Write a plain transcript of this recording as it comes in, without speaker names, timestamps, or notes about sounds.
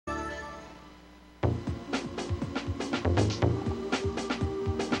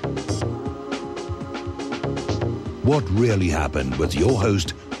What really happened with your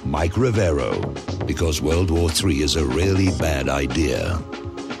host, Mike Rivero, because World War III is a really bad idea.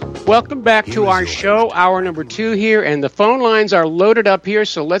 Welcome back to our show, hour number 2 here, and the phone lines are loaded up here,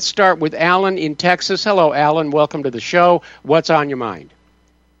 so let's start with Alan in Texas. Hello, Alan. Welcome to the show. What's on your mind?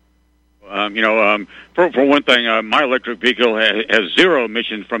 For one thing, my electric vehicle has zero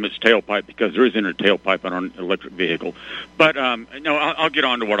emissions from its tailpipe because there isn't a tailpipe on an electric vehicle. But, I'll get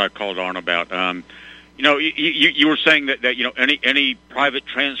on to what I called on about. You were saying that any private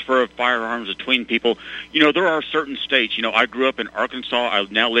transfer of firearms between people, there are certain states. I grew up in Arkansas. I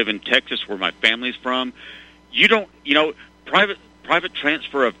now live in Texas, where my family's from. You don't, private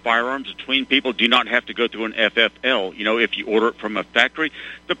transfer of firearms between people do not have to go through an FFL. If you order it from a factory,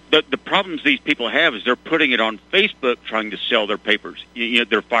 the problems these people have is they're putting it on Facebook trying to sell their papers,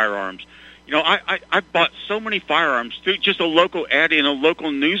 their firearms. I bought so many firearms through just a local ad in a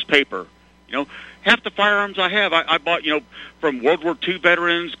local newspaper. Half the firearms I have, I bought, from World War II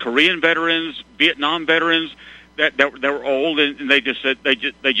veterans, Korean veterans, Vietnam veterans that were old, and they just said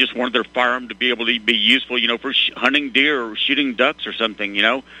they just wanted their firearm to be able to be useful, for hunting deer or shooting ducks or something,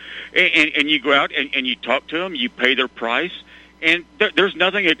 and you go out and you talk to them, you pay their price, and there's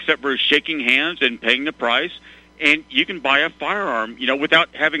nothing except for shaking hands and paying the price, and you can buy a firearm, without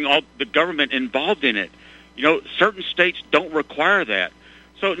having all the government involved in it. Certain states don't require that.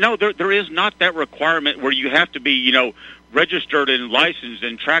 So, no, there is not that requirement where you have to be, registered and licensed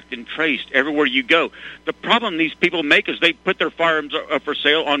and tracked and traced everywhere you go. The problem these people make is they put their firearms up for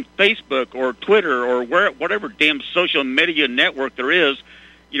sale on Facebook or Twitter or whatever damn social media network there is.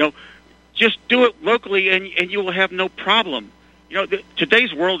 Just do it locally and you will have no problem.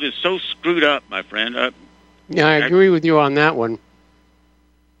 Today's world is so screwed up, my friend. Yeah, I agree with you on that one.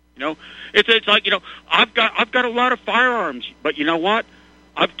 It's like, I've got a lot of firearms, but you know what?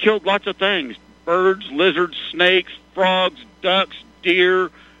 I've killed lots of things: birds, lizards, snakes, frogs, ducks, deer,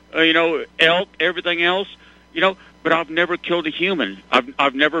 elk, everything else. But I've never killed a human.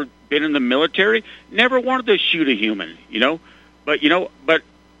 I've never been in the military. Never wanted to shoot a human. But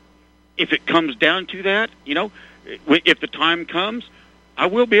if it comes down to that, if the time comes, I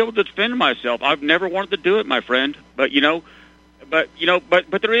will be able to defend myself. I've never wanted to do it, my friend. But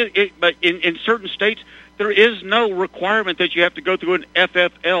there is. But in certain states, there is no requirement that you have to go through an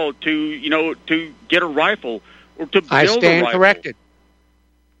FFL to get a rifle or to build a rifle. I stand corrected.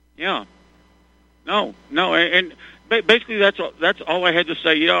 Yeah. No, and basically that's all I had to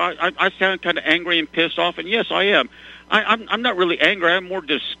say. I sound kind of angry and pissed off, and yes, I am. I'm not really angry. I'm more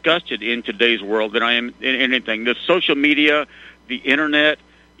disgusted in today's world than I am in anything. The social media, the internet,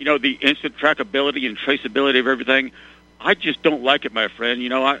 the instant trackability and traceability of everything. I just don't like it, my friend.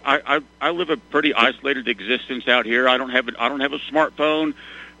 I live a pretty isolated existence out here. I don't have a smartphone,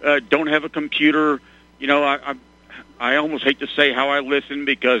 don't have a computer. I almost hate to say how I listen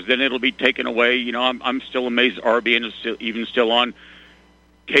because then it'll be taken away. I'm still amazed RBN is still on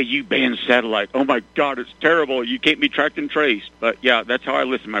KU band satellite. Oh my God, it's terrible. You can't be tracked and traced. But yeah, that's how I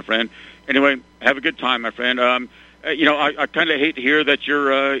listen, my friend. Anyway, have a good time, my friend. I kind of hate to hear that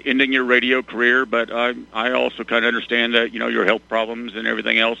you're ending your radio career, but I also kind of understand that, your health problems and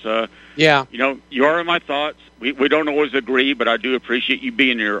everything else. Yeah. You are in my thoughts. We don't always agree, but I do appreciate you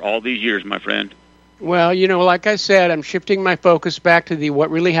being here all these years, my friend. Well, like I said, I'm shifting my focus back to the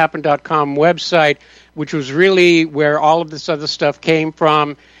whatreallyhappened.com website, which was really where all of this other stuff came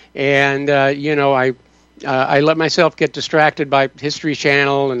from. And, I let myself get distracted by History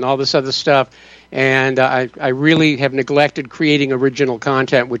Channel and all this other stuff. And I really have neglected creating original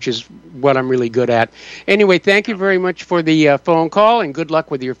content, which is what I'm really good at. Anyway, thank you very much for the phone call, and good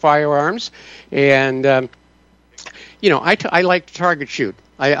luck with your firearms. And, I like to target shoot.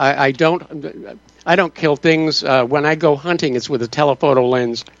 I don't kill things. When I go hunting, it's with a telephoto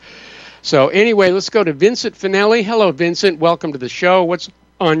lens. So anyway, let's go to Vincent Finelli. Hello, Vincent. Welcome to the show. What's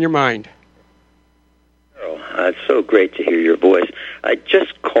on your mind? It's so great to hear your voice. I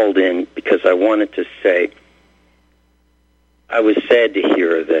just called in because I wanted to say I was sad to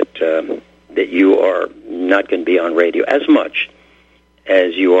hear that you are not going to be on radio as much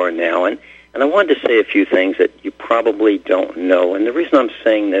as you are now. And I wanted to say a few things that you probably don't know. And the reason I'm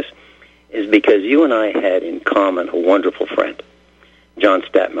saying this is because you and I had in common a wonderful friend, John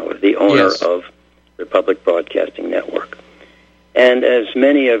Statmiller, the owner of Republic Broadcasting Network. And as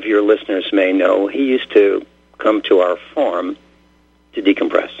many of your listeners may know, he used to come to our farm to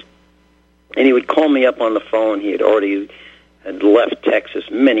decompress. And he would call me up on the phone. He had already left Texas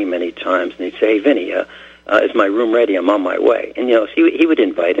many, many times. And he'd say, "Hey, Vinny, is my room ready? I'm on my way." And, so he would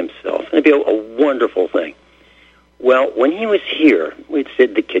invite himself. And it'd be a wonderful thing. Well, when he was here, we'd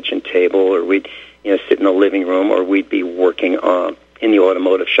sit at the kitchen table, or we'd sit in the living room, or we'd be working in the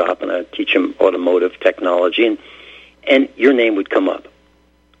automotive shop, and I'd teach him automotive technology, and your name would come up.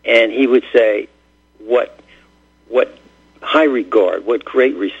 And he would say what high regard, what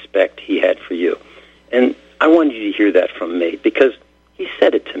great respect he had for you. And I wanted you to hear that from me, because he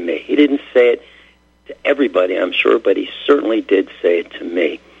said it to me. He didn't say it to everybody, I'm sure, but he certainly did say it to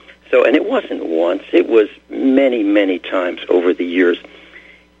me. So, and it wasn't once, it was many, many times over the years.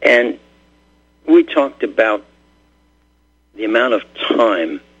 And we talked about the amount of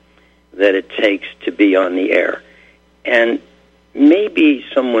time that it takes to be on the air. And maybe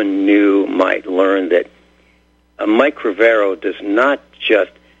someone new might learn that Mike Rivero does not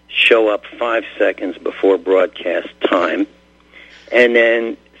just show up 5 seconds before broadcast time and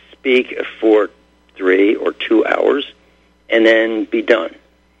then speak for 3 or 2 hours and then be done.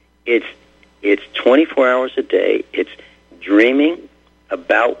 It's 24 hours a day. It's dreaming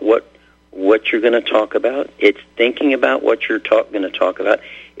about what you're going to talk about. It's thinking about what you're going to talk about.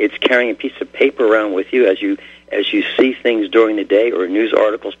 It's carrying a piece of paper around with you as you see things during the day or news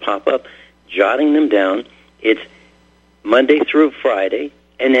articles pop up, jotting them down. It's Monday through Friday,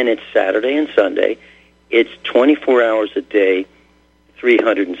 and then it's Saturday and Sunday. It's 24 hours a day,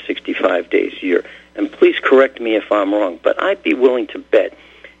 365 days a year. And please correct me if I'm wrong, but I'd be willing to bet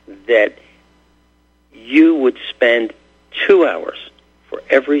that you would spend 2 hours for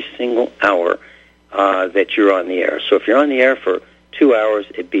every single hour that you're on the air. So if you're on the air for 2 hours,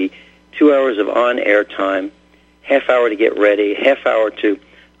 it'd be 2 hours of on-air time, half hour to get ready, half hour to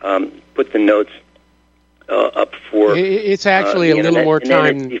put the notes up for. It's actually a little more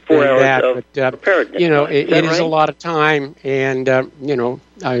time than that, but it is a lot of time, and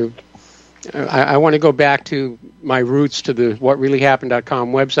I want to go back to my roots, to the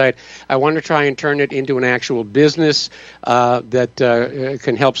whatreallyhappened.com website. I want to try and turn it into an actual business that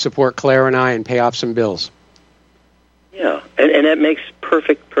can help support Claire and I and pay off some bills. Yeah, and that makes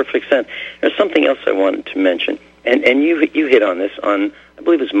perfect sense. There's something else I wanted to mention, and you hit on this on, I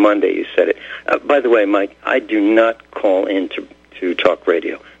believe it was Monday you said it. By the way, Mike, I do not call in to talk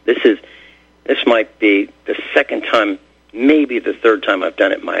radio. This might be the second time, maybe the third time I've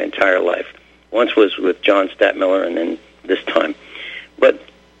done it my entire life. Once was with John Statmiller, and then this time. But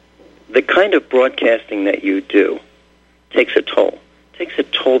the kind of broadcasting that you do takes a toll. It takes a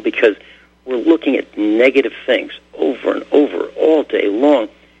toll because we're looking at negative things over and over all day long.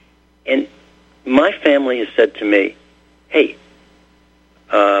 And my family has said to me, hey,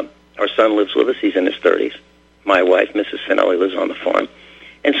 our son lives with us. He's in his 30s. My wife, Mrs. Finelli, lives on the farm.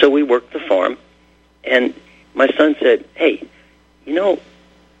 And so we work the farm. And my son said, hey,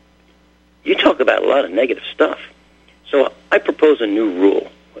 you talk about a lot of negative stuff. So I propose a new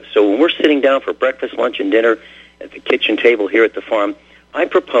rule. So when we're sitting down for breakfast, lunch, and dinner at the kitchen table here at the farm, I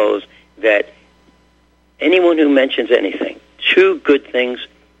propose that anyone who mentions anything, 2 good things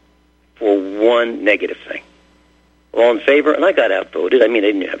for 1 negative thing. All in favor? And I got outvoted. I mean, I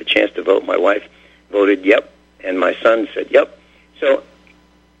didn't have a chance to vote. My wife voted yep, and my son said yep. So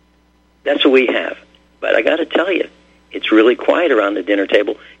that's what we have. But I got to tell you, it's really quiet around the dinner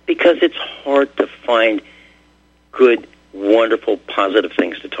table because it's hard to find good, wonderful, positive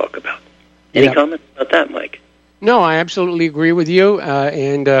things to talk about. Any comments about that, Mike? No, I absolutely agree with you,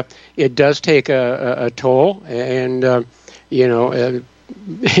 and it does take a toll, and it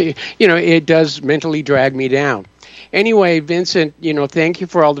does mentally drag me down. Anyway, Vincent, thank you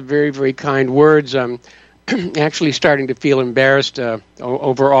for all the very, very kind words. Actually starting to feel embarrassed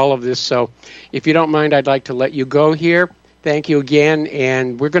over all of this. So if you don't mind, I'd like to let you go here. Thank you again.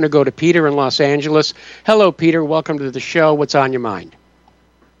 And we're going to go to Peter in Los Angeles. Hello, Peter. Welcome to the show. What's on your mind?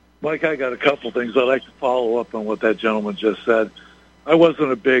 Mike, I got a couple things. I'd like to follow up on what that gentleman just said. I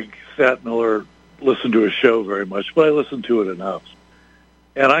wasn't a big Statmiller, listen to his show very much, but I listened to it enough.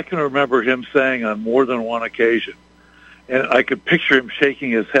 And I can remember him saying on more than one occasion, and I could picture him shaking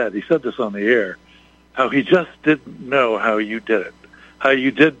his head. He said this on the air, how he just didn't know how you did it, how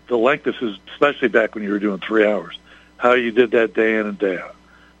you did the length of his, especially back when you were doing 3 hours, how you did that day in and day out.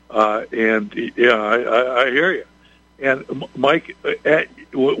 I hear you. And Mike,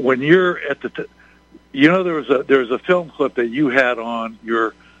 when you're at the, there was a film clip that you had on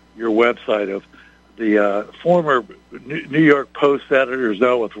your website of the former New York Post editors,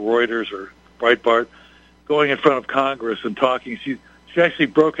 now with Reuters or Breitbart, going in front of Congress and talking. She actually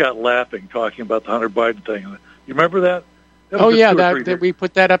broke out laughing, talking about the Hunter Biden thing. You remember that? That we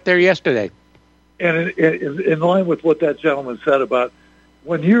put that up there yesterday. And in line with what that gentleman said about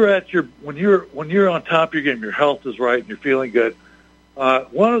when you're on top of your game, your health is right, and you're feeling good.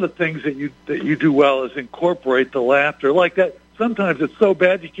 one of the things that you do well is incorporate the laughter. Like that, sometimes it's so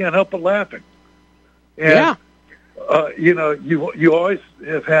bad you can't help but laughing. And, you know, you always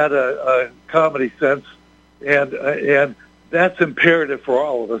have had a comedy sense, and that's imperative for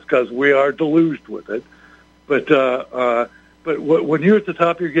all of us because we are deluged with it. But when you're at the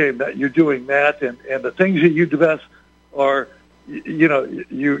top of your game, that you're doing that, and the things that you do best are, you know,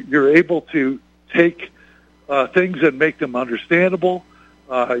 you're able to take things and make them understandable.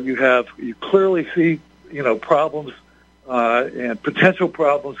 You clearly see, you know, problems and potential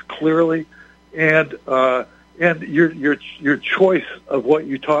problems clearly, and your choice of what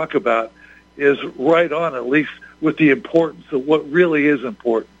you talk about is right on, at least with the importance of what really is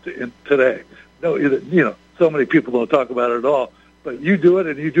important today. No, you know, so many people don't talk about it at all, but you do it,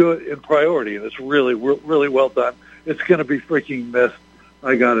 and you do it in priority, and it's really, really well done. It's going to be freaking missed,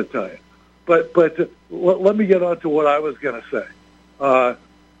 I got to tell you. But let me get on to what I was going to say.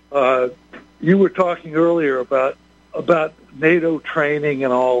 You were talking earlier about NATO training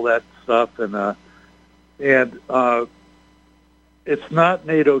and all that stuff, and it's not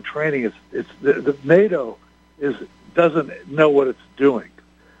NATO training. It's the NATO doesn't know what it's doing.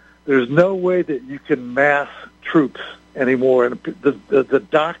 There's no way that you can mass troops anymore, and the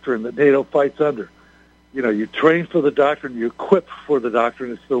doctrine that NATO fights under. You know, you train for the doctrine, you equip for the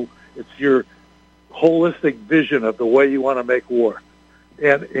doctrine. It's your holistic vision of the way you want to make war,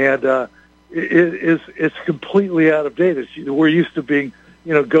 and it's completely out of date. We're used to being,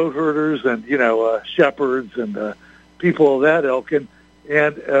 you know, goat herders and, you know, shepherds and people of that ilk, and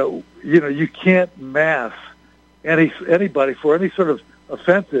you know, you can't mass anybody for any sort of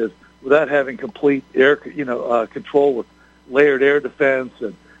offensive without having complete air, you know, control with layered air defense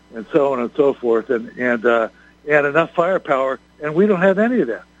and so on and so forth, and enough firepower, and we don't have any of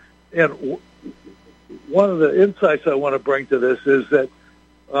that. And one of the insights I want to bring to this is that,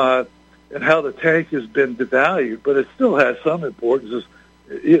 and how the tank has been devalued, but it still has some importance.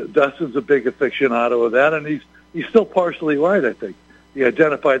 Dustin's a big aficionado of that, and he's still partially right. I think he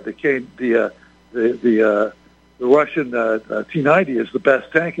identified the Russian T-90 as the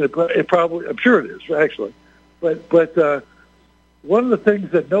best tank, and it probably, I'm sure it is actually, but one of the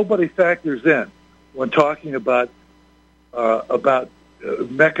things that nobody factors in when talking about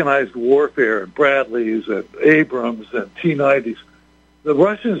mechanized warfare and Bradleys and Abrams and T-90s, the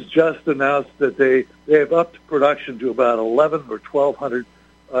Russians just announced that they have upped production to about 11 or 1,200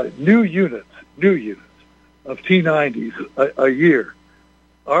 new units of T-90s a year.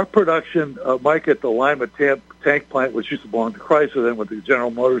 Our production, Mike, at the Lima tank plant, which used to belong to Chrysler, then with the General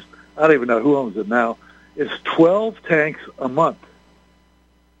Motors, I don't even know who owns it now, is 12 tanks a month.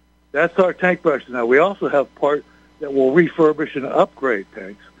 That's our tank production. Now, we also have part that will refurbish and upgrade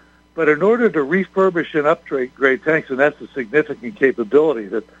tanks. But in order to refurbish and upgrade tanks, and that's a significant capability,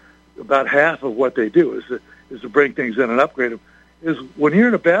 that about half of what they do is to bring things in and upgrade them, is when you're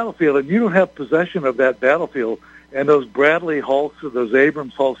in a battlefield and you don't have possession of that battlefield, and those Bradley Hulks or those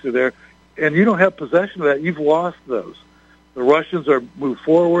Abrams Hulks are there, and you don't have possession of that, you've lost those. The Russians are moved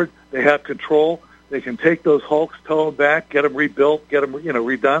forward. They have control. They can take those Hulks, tow them back, get them rebuilt, get them, you know,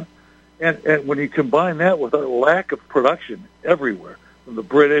 redone. And when you combine that with a lack of production everywhere, from the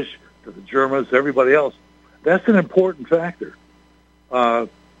British to the Germans, everybody else, that's an important factor. And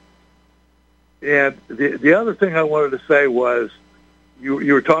the other thing I wanted to say was,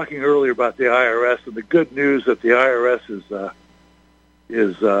 you were talking earlier about the IRS, and the good news that the IRS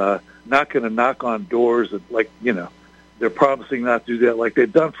is not going to knock on doors, and, like, you know, they're promising not to do that like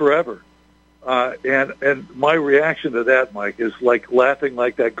they've done forever. And my reaction to that, Mike, is like laughing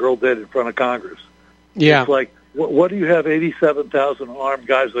like that girl did in front of Congress. Yeah. It's like, what do you have 87,000 armed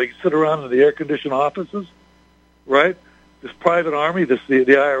guys? They sit around in the air-conditioned offices, right? This private army, the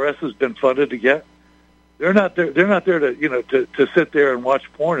IRS has been funded to get. They're not there. They're not there to, you know, to sit there and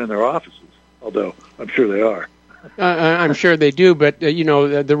watch porn in their offices. Although I'm sure they are. I'm sure they do, but you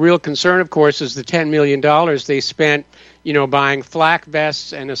know, the real concern, of course, is the $10 million they spent, you know, buying flak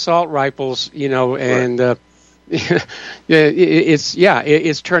vests and assault rifles, you know, and right.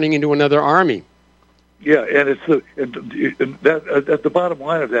 It's turning into another army. Yeah, and that at the bottom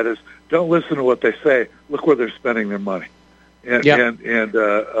line of that is, don't listen to what they say. Look where they're spending their money, and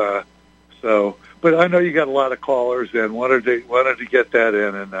so. But I know you got a lot of callers, and wanted to get that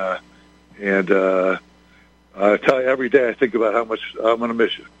in, and I tell you, every day I think about how much I'm going to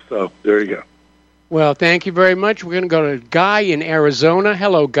miss you. So there you go. Well, thank you very much. We're going to go to Guy in Arizona.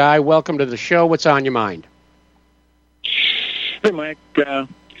 Hello, Guy. Welcome to the show. What's on your mind? Hey, Mike.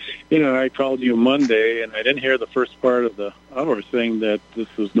 You know, I called you Monday, and I didn't hear the first part of the hour saying that this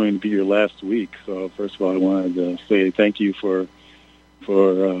was going to be your last week. So first of all, I wanted to say thank you for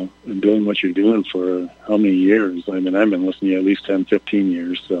for doing what you're doing for how many years. I mean, I've been listening to you at least 10, 15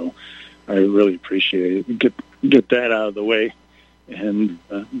 years, so I really appreciate it. Get that out of the way. And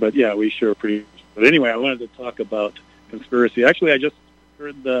but yeah, we sure appreciate it. But anyway, I wanted to talk about conspiracy. Actually, I just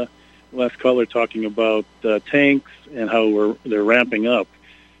heard the last caller talking about tanks and how they're ramping up.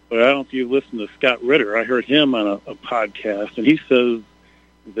 But I don't know if you listened to Scott Ritter. I heard him on a podcast, and he says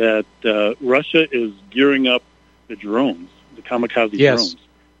that Russia is gearing up the drones, the kamikaze drones.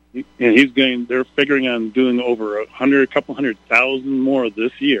 And they're figuring on doing over a couple 100,000 more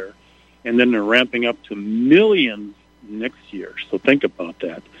this year, and then they're ramping up to millions next year. So think about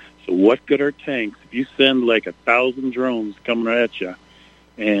that. So what good are tanks if you send like 1,000 drones coming at you,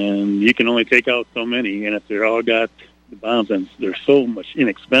 and you can only take out so many, and if they're all got the bombs, and they're so much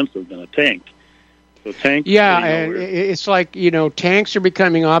inexpensive than a tank. So tanks. Yeah, and it's like, tanks are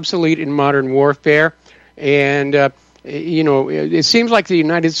becoming obsolete in modern warfare, and it seems like the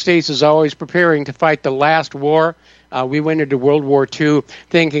United States is always preparing to fight the last war. We went into World War II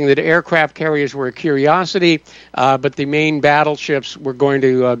thinking that aircraft carriers were a curiosity, but the main battleships were going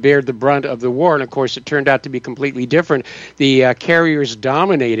to bear the brunt of the war. And, of course, it turned out to be completely different. The carriers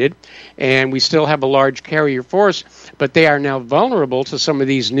dominated, and we still have a large carrier force, but they are now vulnerable to some of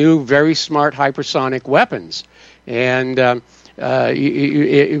these new, very smart hypersonic weapons. And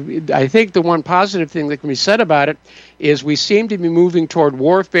I think the one positive thing that can be said about it is we seem to be moving toward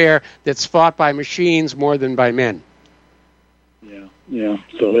warfare that's fought by machines more than by men. Yeah.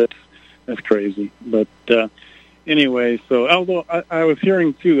 So that's crazy. But anyway, so although I was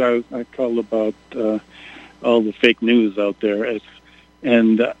hearing too, I called about all the fake news out there,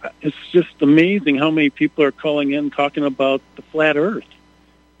 it's just amazing how many people are calling in talking about the flat Earth.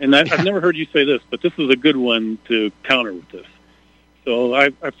 And I've never heard you say this, but this is a good one to counter with this. So I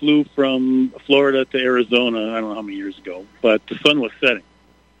flew from Florida to Arizona, I don't know how many years ago, but the sun was setting.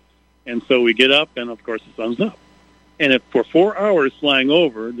 And so we get up, and of course the sun's up. And for 4 hours flying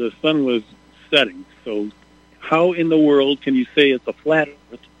over, the sun was setting. So how in the world can you say it's a flat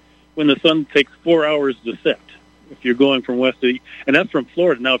Earth when the sun takes 4 hours to set? If you're going from west to east, and that's from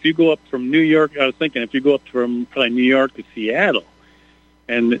Florida. Now, if you go up from New York, I was thinking if you go up from probably New York to Seattle,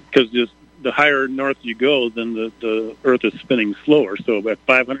 and because just the higher north you go, then the Earth is spinning slower. So at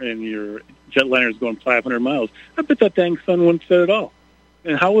 500, and your jetliner is going 500 miles, I bet that dang sun wouldn't set at all.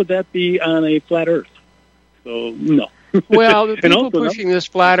 And how would that be on a flat Earth? So, no. Well, the people pushing this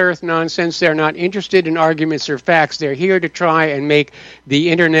flat Earth nonsense, they're not interested in arguments or facts. They're here to try and make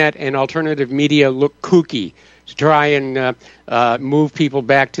the Internet and alternative media look kooky, to try and move people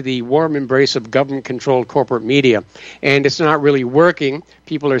back to the warm embrace of government-controlled corporate media. And it's not really working.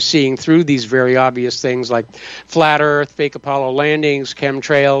 People are seeing through these very obvious things like flat Earth, fake Apollo landings,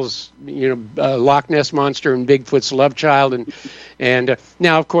 chemtrails, Loch Ness Monster and Bigfoot's love child. And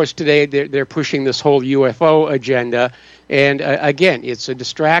now, of course, today they're pushing this whole UFO agenda. And again, it's a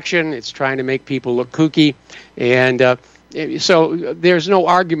distraction. It's trying to make people look kooky. And so there's no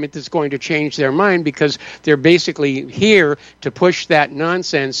argument that's going to change their mind because they're basically here to push that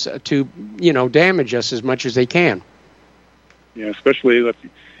nonsense to, damage us as much as they can. Yeah, especially if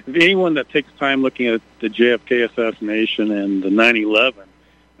anyone that takes time looking at the JFK assassination and the 9/11,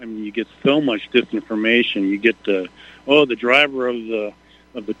 I mean, you get so much disinformation. You get the driver of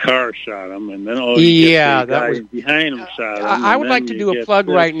the car shot him, and then the guy behind him shot him. I would like to do a plug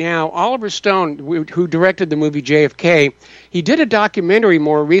right now. Oliver Stone, who directed the movie JFK, he did a documentary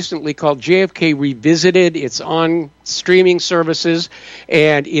more recently called JFK Revisited. It's on streaming services,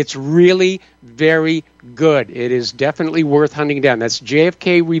 and it's really very good. It is definitely worth hunting down. That's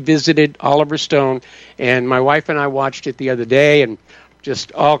JFK Revisited, Oliver Stone, and my wife and I watched it the other day, and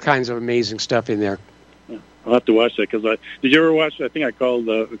just all kinds of amazing stuff in there. I'll have to watch that because did you ever watch? I think I called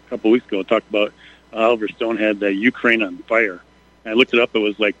a couple of weeks ago and talked about Oliver Stone had the Ukraine on fire. And I looked it up. It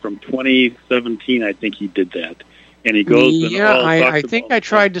was like from 2017. I think he did that, and he goes. Yeah, I think I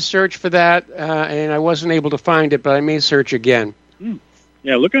tried to search for that, and I wasn't able to find it, but I may search again.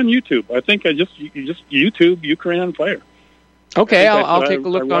 Yeah, look on YouTube. I think you just YouTube Ukraine on fire. Okay, I'll take a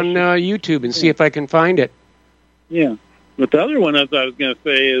look on YouTube and see if I can find it. Yeah, but the other one, as I was going to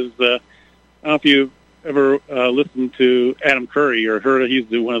say, is I don't know if you ever listened to Adam Curry or heard he's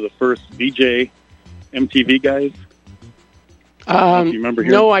one of the first VJ MTV guys? You remember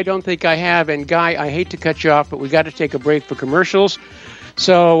him? No, I don't think I have. And Guy, I hate to cut you off, but we got to take a break for commercials.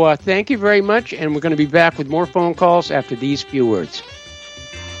 So thank you very much, and we're going to be back with more phone calls after these few words.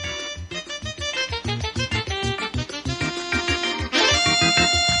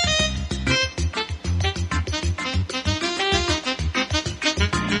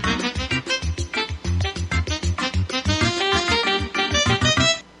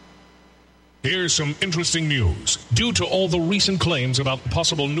 Here's some interesting news. Due to all the recent claims about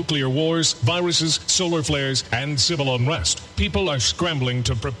possible nuclear wars, viruses, solar flares, and civil unrest, people are scrambling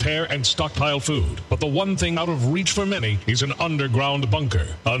to prepare and stockpile food. But the one thing out of reach for many is an underground bunker.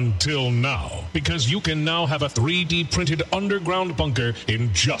 Until now. Because you can now have a 3D printed underground bunker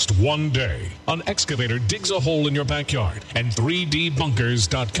in just one day. An excavator digs a hole in your backyard, and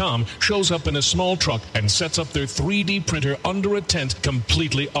 3dbunkers.com shows up in a small truck and sets up their 3D printer under a tent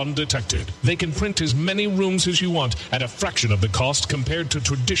completely undetected. They can print as many rooms as you want at a fraction of the cost compared to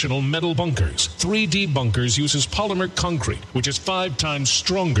traditional metal bunkers. 3D Bunkers uses polymer concrete, which is 5 times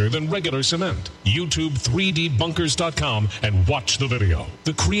stronger than regular cement. YouTube 3dbunkers.com and watch the video.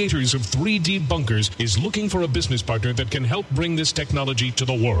 The creators of 3D Bunkers is looking for a business partner that can help bring this technology to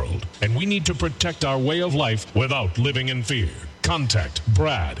the world. And we need to protect our way of life without living in fear. Contact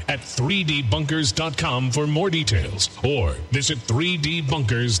Brad at 3dbunkers.com for more details or visit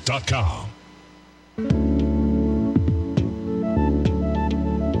 3dbunkers.com.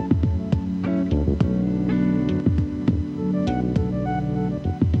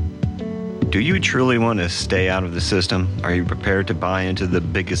 Do you truly want to stay out of the system? Are you prepared to buy into the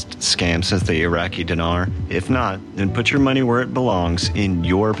biggest scam since the Iraqi dinar? If not, then put your money where it belongs, in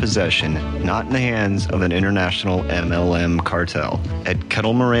your possession, not in the hands of an international MLM cartel. At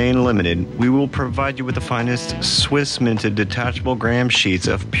Kettle Moraine Limited, we will provide you with the finest Swiss-minted detachable gram sheets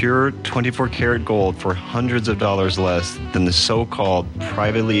of pure 24-karat gold for hundreds of dollars less than the so-called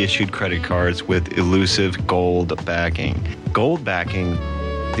privately issued credit cards with elusive gold backing. Gold backing?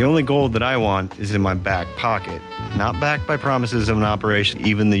 The only gold that I want is in my back pocket, not backed by promises of an operation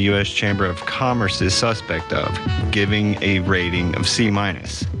even the U.S. Chamber of Commerce is suspect of, giving a rating of C-.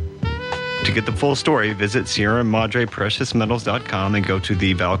 To get the full story, visit Sierra Madre PreciousMetals.com and go to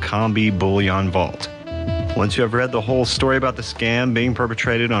the Valcambi Bullion Vault. Once you have read the whole story about the scam being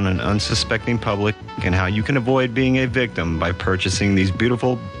perpetrated on an unsuspecting public and how you can avoid being a victim by purchasing these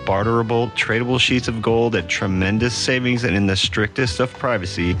beautiful, barterable, tradable sheets of gold at tremendous savings and in the strictest of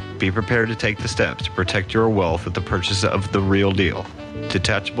privacy, be prepared to take the steps to protect your wealth with the purchase of the real deal.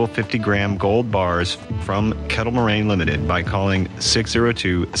 Detachable 50-gram gold bars from Kettle Moraine Limited by calling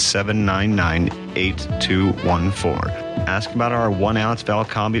 602-799-8214. Ask about our 1-ounce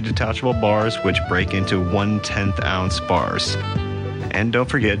Valcambi detachable bars, which break into 1/10-ounce bars. And don't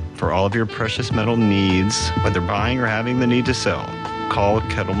forget, for all of your precious metal needs, whether buying or having the need to sell, call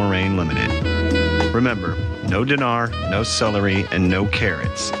Kettle Moraine Limited. Remember, no dinar, no celery, and no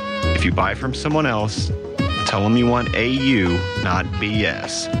carrots. If you buy from someone else, tell them you want AU, not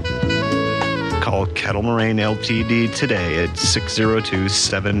BS. Call Kettle Moraine Ltd. today at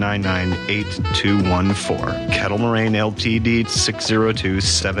 602-799-8214. Kettle Moraine Ltd.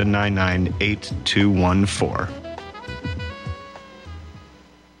 602-799-8214.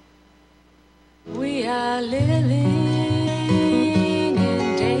 We are living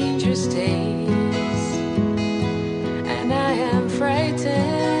in dangerous days, and I am frightened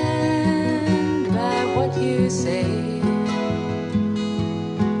by what you say.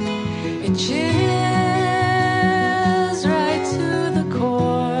 It chills right to the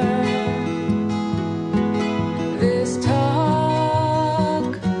core. This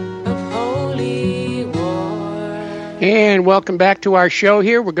talk of holy war. And welcome back to our show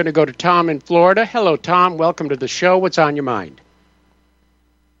here. We're going to go to Tom in Florida. Hello, Tom. Welcome to the show. What's on your mind?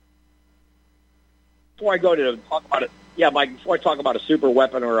 Before I go to talk about it, Mike, before I talk about a super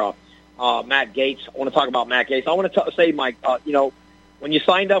weapon or Matt Gaetz, I want to talk about Matt Gaetz. I want to say, Mike, when you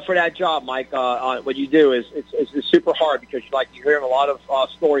signed up for that job, Mike, what you do is it's super hard because you're hearing a lot of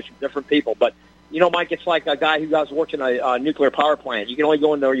stories from different people. But, Mike, it's like a guy who guys working a nuclear power plant. You can only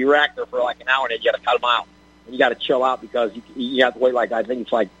go into your reactor for like an hour, and then you got to cut them out. And you got to chill out because you have to wait I think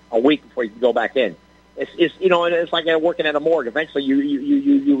it's like a week before you can go back in. And it's like working at a morgue. Eventually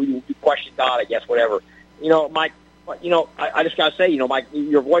you question God, I guess, whatever. Mike, I just got to say, Mike,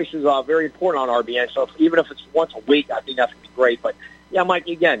 your voice is very important on RBN. So even if it's once a week, I think that's going to be great. But, yeah, Mike,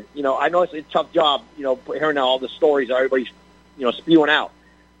 again, I know it's a tough job, hearing all the stories that everybody's, spewing out.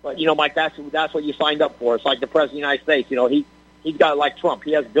 But, Mike, that's what you signed up for. It's like the President of the United States. He's got like Trump.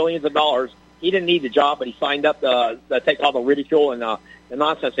 He has billions of dollars. He didn't need the job, but he signed up to take all the ridicule and the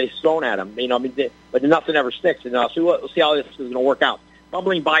nonsense they've thrown at him. But nothing ever sticks. And we'll see how this is going to work out.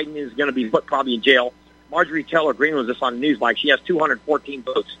 Bumbling Biden is going to be put probably in jail. Marjorie Taylor Greene was just on the news, Mike. She has 214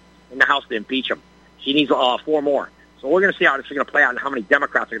 votes in the House to impeach him. She needs 4 more. So we're going to see how this is going to play out and how many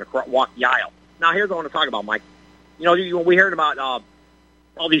Democrats are going to walk the aisle. Now, here's what I want to talk about, Mike. We heard about all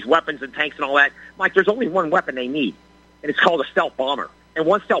these weapons and tanks and all that. Mike, there's only one weapon they need, and it's called a stealth bomber. And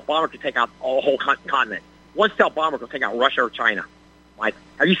one stealth bomber can take out a whole continent. One stealth bomber can take out Russia or China. Mike.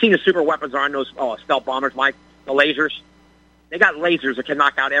 Have you seen the super weapons on those stealth bombers, Mike? The lasers. They got lasers that can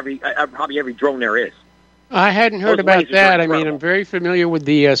knock out probably every drone there is. I hadn't heard about that. I mean, I'm very familiar with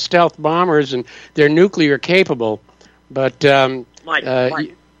the stealth bombers, and they're nuclear capable. But Mike,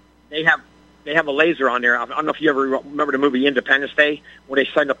 they have a laser on there. I don't know if you ever remember the movie Independence Day, where they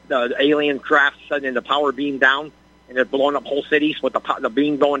send the alien craft sending the power beam down, and they're blowing up whole cities with the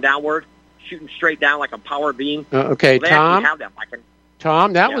beam going downward, shooting straight down like a power beam. Okay, so Tom. Have that, Mike.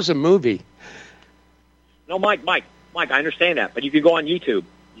 Tom, that was a movie. No, Mike, I understand that, but you can go on YouTube.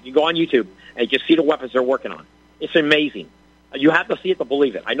 And just see the weapons they're working on. It's amazing. You have to see it to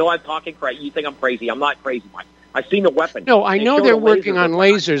believe it. I know I'm talking crazy. You think I'm crazy. I'm not crazy, Mike. I've seen the weapons. No, I know they're working on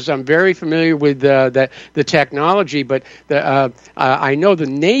lasers. I'm very familiar with the technology, but I know the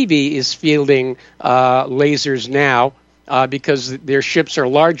Navy is fielding lasers now because their ships are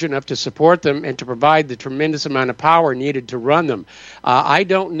large enough to support them and to provide the tremendous amount of power needed to run them. I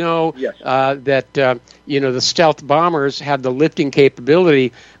don't know that the stealth bombers have the lifting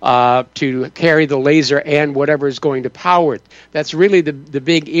capability to carry the laser and whatever is going to power it. That's really the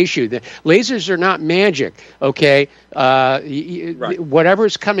big issue. The lasers are not magic, okay? Whatever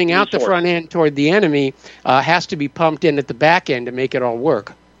is coming out the front end toward the enemy has to be pumped in at the back end to make it all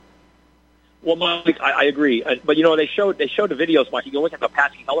work. Well, Mike, I agree. But, they showed the videos, Mike. You can look at the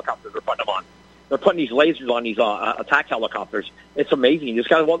Apache helicopters they're putting them on. They're putting these lasers on these attack helicopters. It's amazing. You just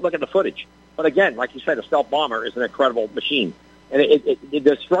got to look at the footage. But, again, like you said, a stealth bomber is an incredible machine. And the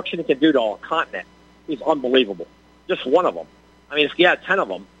destruction it can do to a continent is unbelievable. Just one of them. I mean, if you had 10 of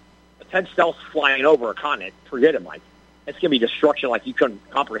them, 10 stealths flying over a continent, forget it, Mike. It's going to be destruction like you couldn't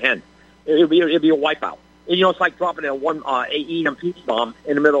comprehend. It'll be a wipeout. And, it's like dropping a one EMP bomb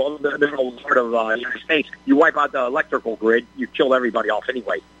in the middle part of the United States. You wipe out the electrical grid, you kill everybody off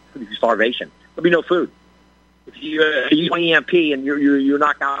anyway through starvation. There'll be no food. If you use one EMP and you're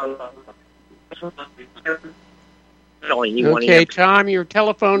knocked out. Okay, Tom, your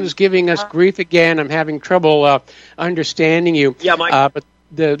telephone is giving us grief again. I'm having trouble understanding you. Yeah, Mike. But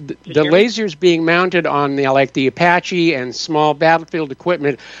the lasers being mounted on the Apache and small battlefield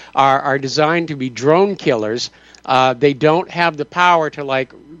equipment are designed to be drone killers. They don't have the power to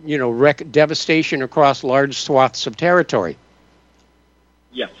wreak devastation across large swaths of territory.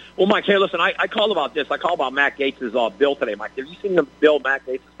 Yeah. Well, Mike, hey, listen, I called about this. I called about Matt Gates' bill today, Mike. Have you seen the bill Matt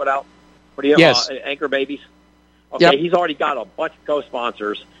Gates has put out for the anchor babies? Okay, yep. He's already got a bunch of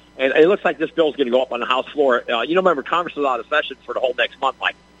co-sponsors. And it looks like this bill is going to go up on the House floor. Remember, Congress is out of session for the whole next month,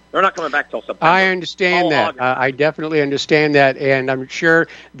 Mike. They're not coming back till September. I understand that. I definitely understand that, and I'm sure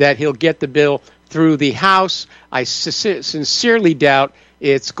that he'll get the bill through the House. I sincerely doubt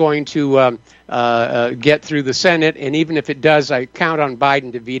it's going to get through the Senate, and even if it does, I count on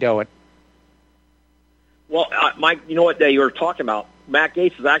Biden to veto it. Well, Mike, you know what you were talking about? Matt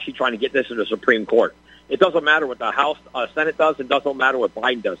Gaetz is actually trying to get this in the Supreme Court. It doesn't matter what the House, Senate does. It doesn't matter what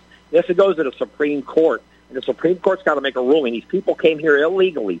Biden does. This goes to the Supreme Court, and the Supreme Court's got to make a ruling. These people came here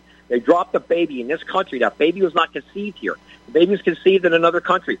illegally. They dropped a baby in this country. That baby was not conceived here. The baby was conceived in another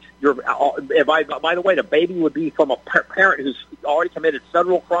country. By the way, the baby would be from a parent who's already committed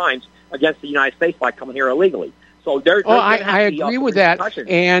federal crimes against the United States by coming here illegally. So I agree with that.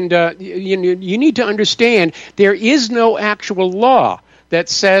 And you need to understand there is no actual law that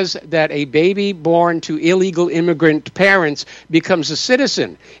says that a baby born to illegal immigrant parents becomes a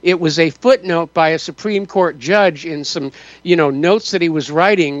citizen. It was a footnote by a Supreme Court judge in some, notes that he was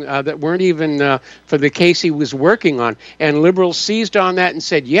writing that weren't even for the case he was working on. And liberals seized on that and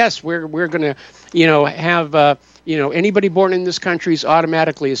said, yes, we're going to, have, anybody born in this country is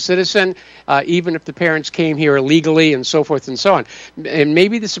automatically a citizen, even if the parents came here illegally and so forth and so on. And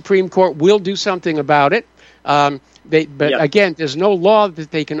maybe the Supreme Court will do something about it. Again, there's no law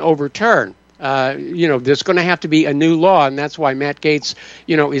that they can overturn. There's going to have to be a new law, and that's why Matt Gaetz,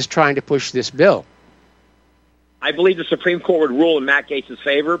 is trying to push this bill. I believe the Supreme Court would rule in Matt Gaetz'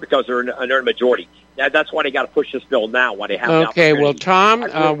 favor because they're a majority. That's why they got to push this bill now. Why they have Okay, well, Tom,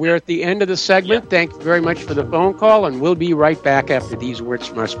 we're at the end of the segment. Yeah. Thank you very much for the phone call, and we'll be right back after these words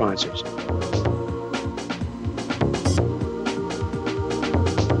from our sponsors.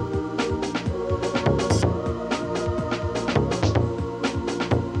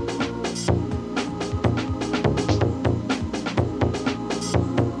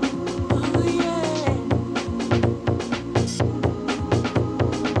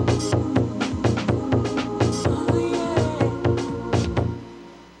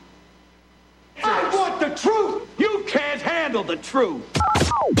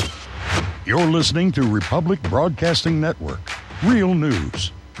 You're listening to Republic Broadcasting Network. Real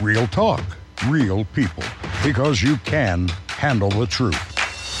news, real talk, real people. Because you can handle the truth.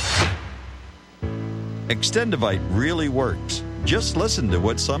 Extendivite really works. Just listen to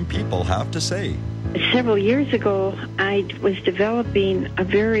what some people have to say. Several years ago, I was developing a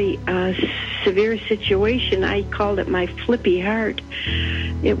very severe situation. I called it my flippy heart.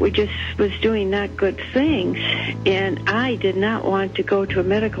 It was doing not good things, and I did not want to go to a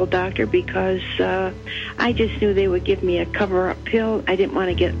medical doctor because I just knew they would give me a cover-up pill. I didn't want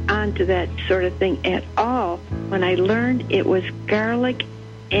to get onto that sort of thing at all. When I learned it was garlic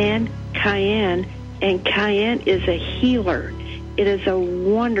and cayenne is a healer. It is a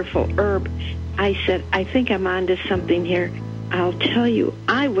wonderful herb. I said, I think I'm onto something here. I'll tell you,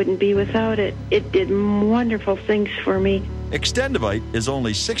 I wouldn't be without it. It did wonderful things for me. Extendivite is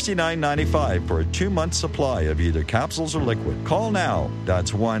only $69.95 for a 2-month supply of either capsules or liquid. Call now.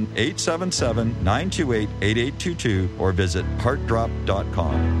 That's 1-877-928-8822 or visit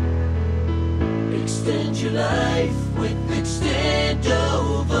heartdrop.com. Extend your life with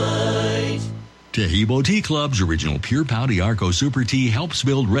Extendovite. Tehebo Tea Club's original Pure Pouty Arco Super Tea helps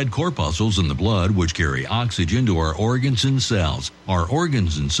build red corpuscles in the blood, which carry oxygen to our organs and cells. Our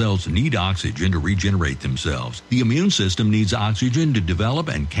organs and cells need oxygen to regenerate themselves. The immune system needs oxygen to develop,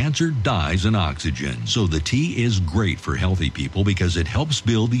 and cancer dies in oxygen. So the tea is great for healthy people because it helps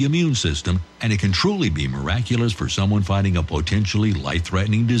build the immune system, and it can truly be miraculous for someone fighting a potentially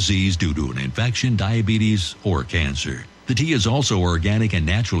life-threatening disease due to an infection, diabetes, or cancer. The tea is also organic and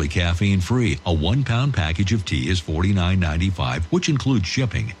naturally caffeine-free. A 1-pound package of tea is $49.95, which includes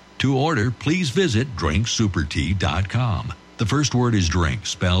shipping. To order, please visit drinksupertea.com. The first word is drink,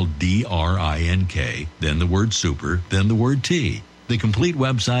 spelled D-R-I-N-K, then the word super, then the word tea. The complete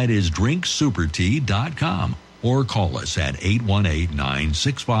website is drinksupertea.com. Or call us at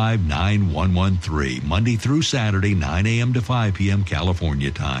 818-965-9113, Monday through Saturday, 9 a.m. to 5 p.m. California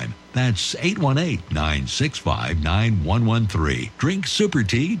time. That's 818-965-9113,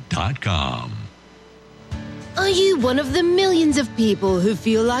 drinksupertea.com. Are you one of the millions of people who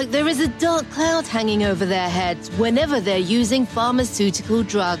feel like there is a dark cloud hanging over their heads whenever they're using pharmaceutical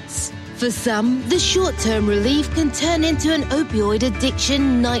drugs? For some, the short-term relief can turn into an opioid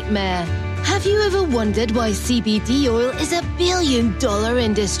addiction nightmare. Have you ever wondered why CBD oil is a billion-dollar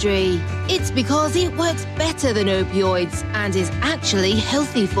industry? It's because it works better than opioids and is actually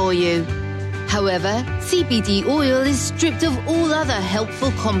healthy for you. However, CBD oil is stripped of all other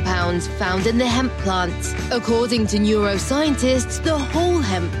helpful compounds found in the hemp plant. According to neuroscientists, the whole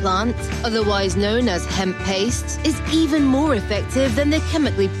hemp plant, otherwise known as hemp paste, is even more effective than the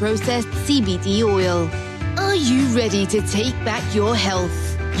chemically processed CBD oil. Are you ready to take back your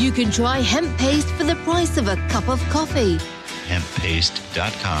health? You can try hemp paste for the price of a cup of coffee.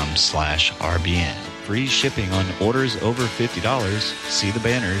 Hemppaste.com/RBN. Free shipping on orders over $50. See the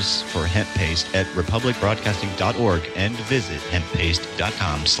banners for hemp paste at republicbroadcasting.org and visit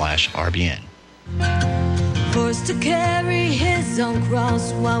hemppaste.com/RBN. Forced to carry his own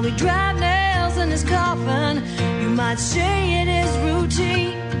cross while we drive nails in his coffin. You might say it is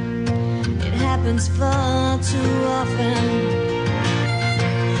routine. It happens far too often.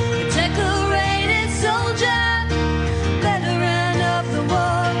 Decorated soldier, veteran of the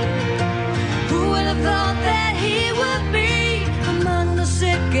war. Who would have thought that he would be among the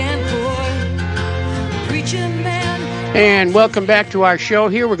sick and poor? Preacher man. And welcome back to our show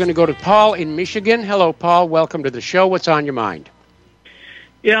here. We're going to go to Paul in Michigan. Hello, Paul. Welcome to the show. What's on your mind?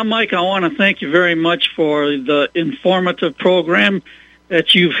 Yeah, Mike, I want to thank you very much for the informative program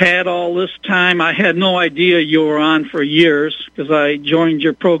that you've had all this time. I had no idea you were on for years because I joined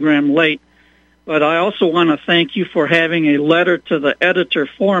your program late. But I also want to thank you for having a letter to the editor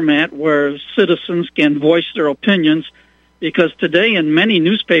format where citizens can voice their opinions, because today in many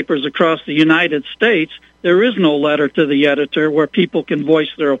newspapers across the United States, there is no letter to the editor where people can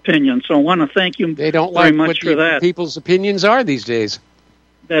voice their opinions. So I want to thank you They don't very like much what for that. people's opinions are these days.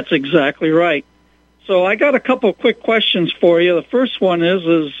 That's exactly right. So I got a couple quick questions for you. The first one is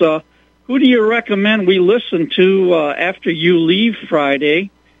who do you recommend we listen to after you leave Friday?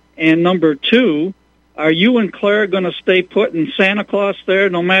 And number two, are you and Claire going to stay put in Santa Claus there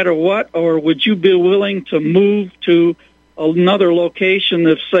no matter what, or would you be willing to move to another location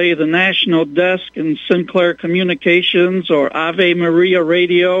if, say, the National Desk and Sinclair Communications or Ave Maria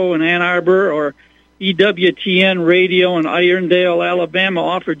Radio in Ann Arbor or EWTN Radio in Irondale, Alabama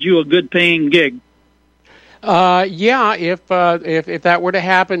offered you a good-paying gig? Yeah, if that were to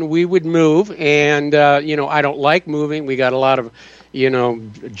happen, we would move. And I don't like moving. We got a lot of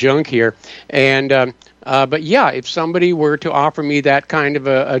junk here. And but yeah, if somebody were to offer me that kind of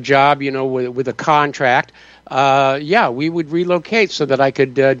a job, with a contract, yeah, we would relocate so that I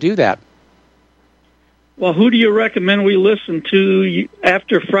could do that. Well, who do you recommend we listen to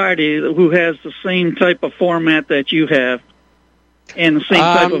after Friday who has the same type of format that you have and the same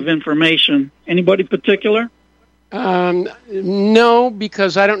type of information? Anybody particular? No,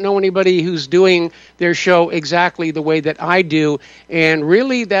 because I don't know anybody who's doing their show exactly the way that I do, and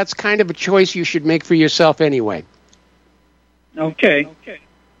really that's kind of a choice you should make for yourself anyway. Okay.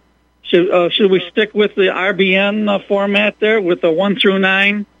 Should we stick with the RBN format there with the 1 through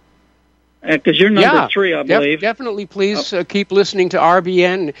 9? Because you're number 3, I believe. Definitely, please keep listening to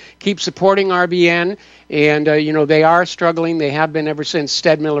RBN, keep supporting RBN, and they are struggling. They have been ever since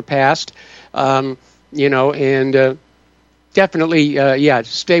Stedmiller passed. And definitely,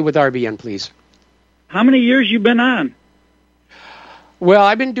 stay with RBN, please. How many years you been on? Well,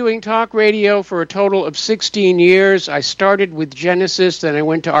 I've been doing talk radio for a total of 16 years. I started with Genesis, then I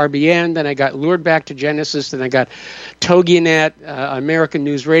went to RBN, then I got lured back to Genesis, then I got TogiNet, American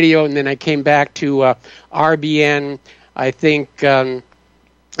News Radio, and then I came back to RBN, I think, 6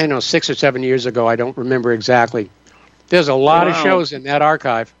 or 7 years ago. I don't remember exactly. There's a lot of shows in that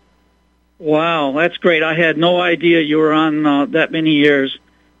archive. Wow, that's great. I had no idea you were on that many years.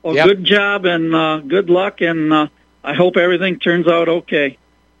 Well, Good job and good luck, and I hope everything turns out okay.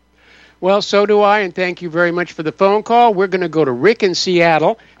 Well, so do I, and thank you very much for the phone call. We're going to go to Rick in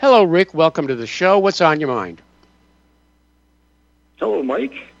Seattle. Hello, Rick. Welcome to the show. What's on your mind? Hello,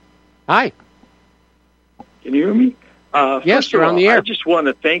 Mike. Hi. Can you hear me? Yes, you're on the air. I just want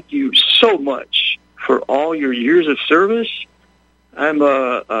to thank you so much for all your years of service. I'm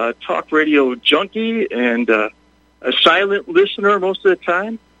a talk radio junkie and a silent listener most of the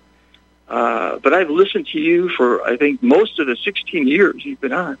time. But I've listened to you for, I think, most of the 16 years you've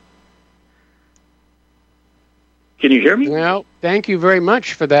been on. Can you hear me? Well, thank you very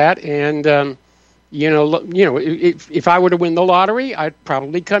much for that. And, if I were to win the lottery, I'd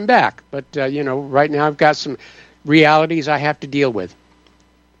probably come back. But, right now I've got some realities I have to deal with.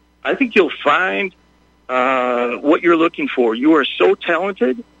 I think you'll find what you're looking for. You are so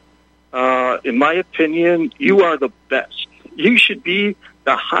talented. In my opinion, you are the best. You should be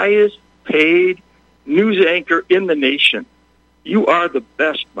the highest paid news anchor in the nation. You are the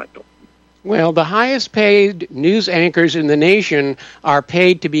best, Michael. Well, the highest paid news anchors in the nation are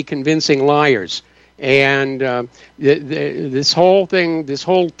paid to be convincing liars. And this whole thing, this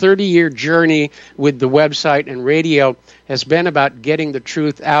whole 30-year journey with the website and radio has been about getting the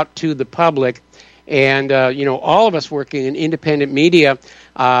truth out to the public. And, all of us working in independent media,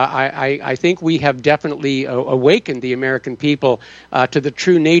 I think we have definitely awakened the American people to the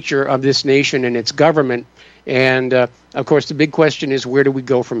true nature of this nation and its government. And, of course, the big question is, where do we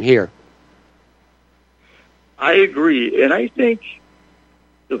go from here? I agree. And I think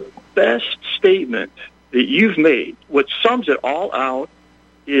the best statement that you've made, what sums it all out,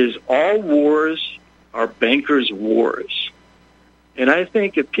 is all wars are bankers' wars. And I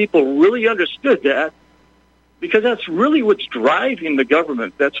think if people really understood that, because that's really what's driving the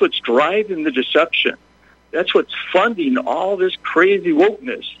government, that's what's driving the deception, that's what's funding all this crazy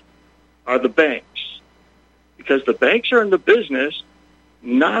wokeness, are the banks. Because the banks are in the business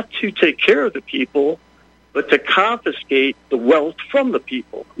not to take care of the people, but to confiscate the wealth from the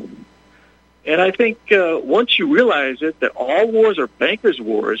people. And I think once you realize it, that all wars are bankers'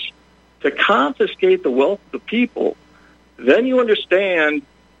 wars, to confiscate the wealth of the people, then you understand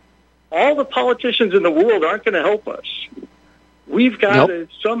all the politicians in the world aren't going to help us. We've got to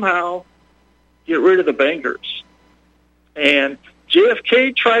somehow get rid of the bankers. And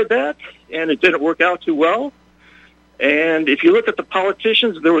JFK tried that, and it didn't work out too well. And if you look at the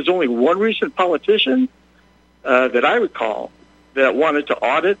politicians, there was only one recent politician that I recall that wanted to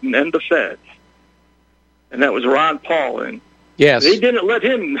audit and end the Fed, and that was Ron Paul. And yes, they didn't let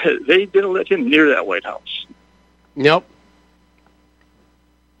him near that White House. Nope.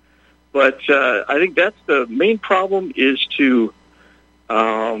 But I think that's the main problem, is to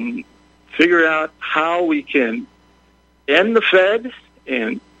figure out how we can end the Fed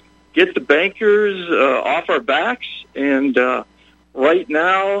and get the bankers off our backs. And right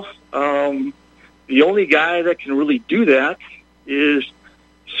now, the only guy that can really do that is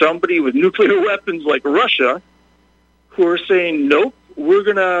somebody with nuclear weapons like Russia, who are saying, nope,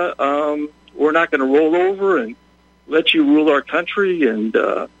 we're not gonna roll over and let you rule our country. And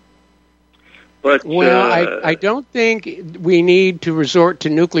but I don't think we need to resort to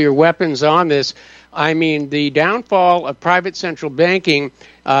nuclear weapons on this. I mean, the downfall of private central banking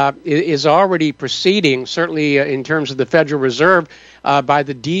is already proceeding, certainly in terms of the Federal Reserve, by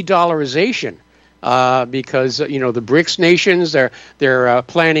the de-dollarization. Because the BRICS nations, they're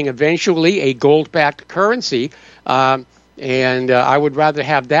planning eventually a gold-backed currency. And I would rather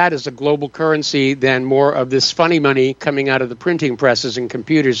have that as a global currency than more of this funny money coming out of the printing presses and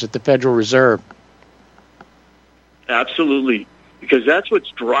computers at the Federal Reserve. Absolutely, because that's what's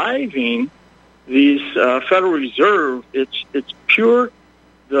driving these Federal Reserve. It's pure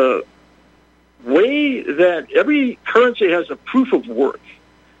the way that every currency has a proof of work,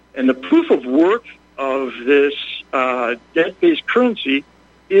 and the proof of work of this debt-based currency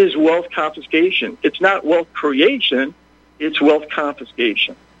is wealth confiscation. It's not wealth creation. It's wealth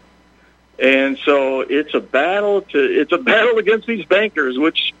confiscation. And so it's a battle against these bankers,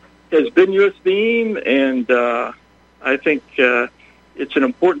 which has been your theme, and I think it's an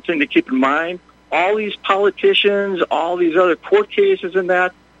important thing to keep in mind. All these politicians, all these other court cases and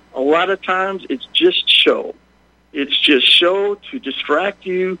that, a lot of times it's just show. It's just show to distract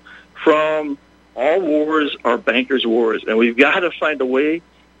you from all wars are bankers' wars. And we've got to find a way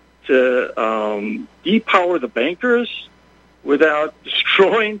to depower the bankers without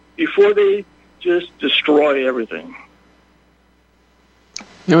destroying, before they just destroy everything.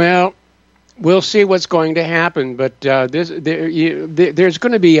 Well, we'll see what's going to happen, but there's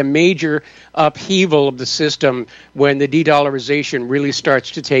going to be a major upheaval of the system when the de-dollarization really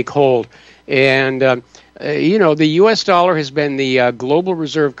starts to take hold. And the U.S. dollar has been the global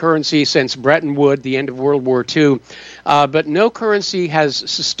reserve currency since Bretton Woods, the end of World War II. But no currency has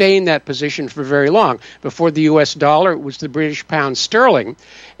sustained that position for very long. Before the U.S. dollar, it was the British pound sterling.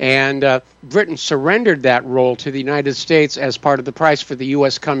 And Britain surrendered that role to the United States as part of the price for the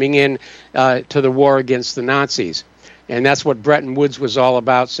U.S. coming in to the war against the Nazis. And that's what Bretton Woods was all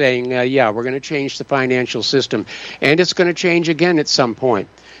about, saying, we're going to change the financial system. And it's going to change again at some point.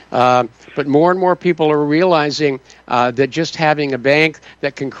 But more and more people are realizing that just having a bank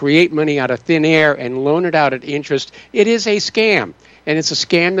that can create money out of thin air and loan it out at interest, it is a scam. And it's a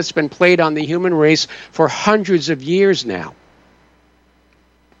scam that's been played on the human race for hundreds of years now.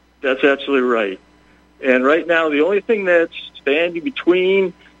 That's absolutely right. And right now, the only thing that's standing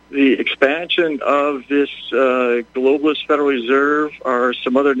between the expansion of this globalist Federal Reserve are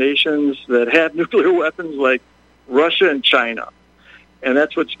some other nations that have nuclear weapons like Russia and China. And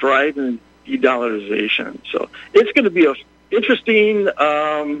that's what's driving de-dollarization. So it's going to be an interesting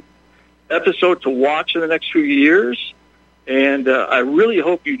episode to watch in the next few years. And I really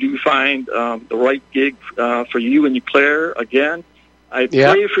hope you do find the right gig for you and Claire again. I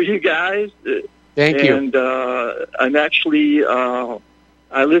pray for you guys. Thank you. And I'm actually,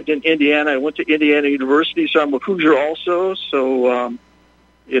 I lived in Indiana. I went to Indiana University, so I'm a Hoosier also. So,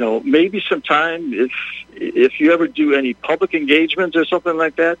 maybe sometime if you ever do any public engagements or something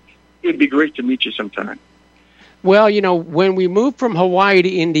like that, it'd be great to meet you sometime. Well, when we moved from Hawaii to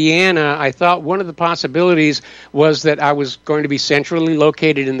Indiana, I thought one of the possibilities was that I was going to be centrally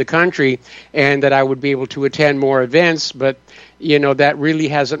located in the country and that I would be able to attend more events, but, that really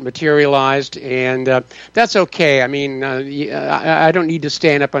hasn't materialized, and that's okay. I mean, I don't need to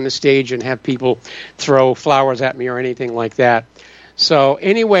stand up on a stage and have people throw flowers at me or anything like that. So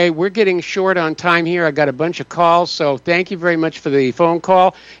anyway, we're getting short on time here. I got a bunch of calls, so thank you very much for the phone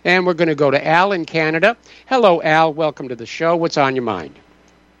call. And we're going to go to Al in Canada. Hello, Al. Welcome to the show. What's on your mind?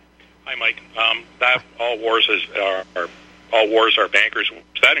 Hi, Mike. That all wars are bankers.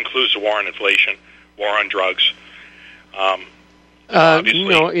 That includes the war on inflation, war on drugs.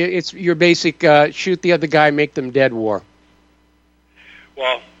 It's your basic shoot the other guy, make them dead war.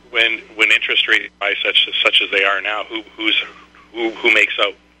 Well, when interest rates rise such as they are now, who makes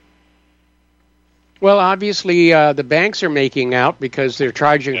out? Well, obviously, the banks are making out because they're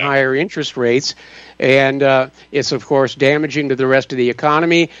charging higher interest rates, and it's, of course, damaging to the rest of the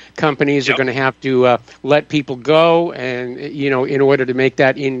economy. Companies are going to have to let people go, and in order to make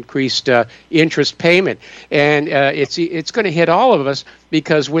that increased interest payment, and it's going to hit all of us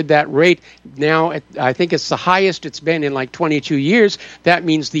because with that rate now, I think it's the highest it's been in like 22 years. That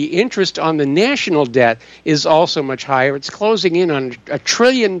means the interest on the national debt is also much higher. It's closing in on $1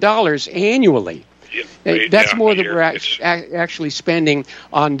 trillion annually. That's more than we're actually spending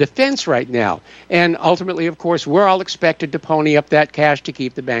on defense right now. And ultimately, of course, we're all expected to pony up that cash to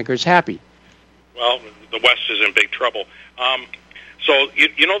keep the bankers happy. Well, the West is in big trouble. So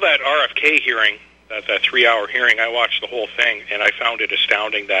you know that RFK hearing, that 3-hour hearing, I watched the whole thing, and I found it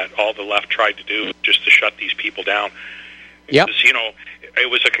astounding that all the left tried to do just to shut these people down. Yep. It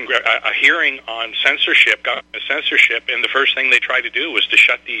was a hearing on censorship, and the first thing they tried to do was to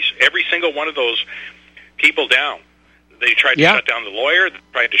shut every single one of those people down. They tried to shut down the lawyer. They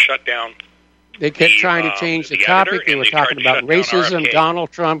tried to shut down. They kept trying to change the topic. They were talking about racism,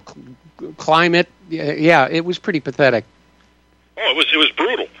 Donald Trump, climate. Yeah, it was pretty pathetic. Oh, it was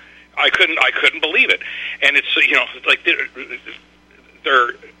brutal. I couldn't believe it, and it's like their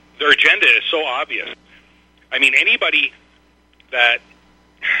agenda is so obvious. I mean, anybody that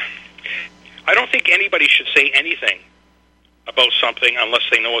I don't think anybody should say anything about something unless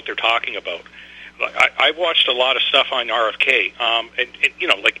they know what they're talking about. I've watched a lot of stuff on RFK,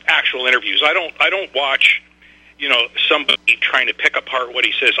 and like actual interviews. I don't watch somebody trying to pick apart what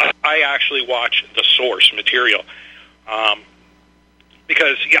he says. I actually watch the source material.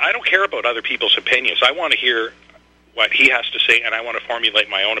 Because I don't care about other people's opinions. I want to hear what he has to say, and I want to formulate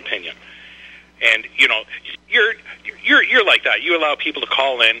my own opinion. And you're like that. You allow people to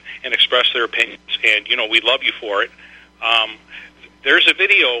call in and express their opinions, and we love you for it. There's a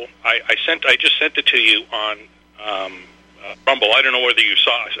video I just sent it to you on Rumble. I don't know whether you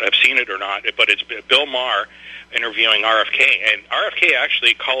have seen it or not, but it's Bill Maher interviewing RFK, and RFK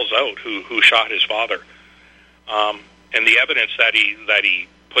actually calls out who shot his father. And the evidence that he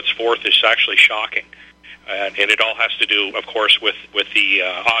puts forth is actually shocking, and it all has to do, of course, with the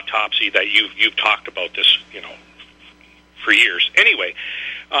autopsy that you've talked about this, for years. Anyway,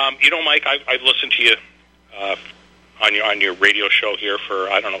 Mike, I've listened to you on your radio show here for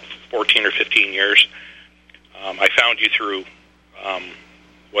 14 or 15 years. I found you through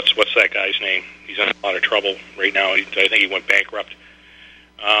what's that guy's name? He's in a lot of trouble right now. I think he went bankrupt.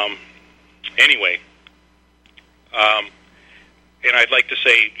 Anyway. And I'd like to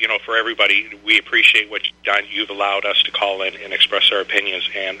say, for everybody, we appreciate what you've allowed us to call in and express our opinions,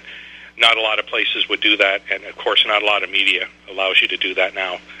 and not a lot of places would do that, and of course not a lot of media allows you to do that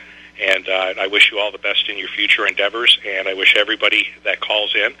now. And I wish you all the best in your future endeavors, and I wish everybody that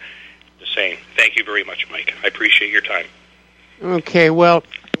calls in the same. Thank you very much, Mike. I appreciate your time. Okay, well,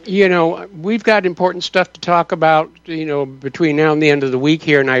 we've got important stuff to talk about, between now and the end of the week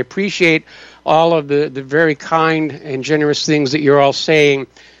here, and I appreciate all of the very kind and generous things that you're all saying.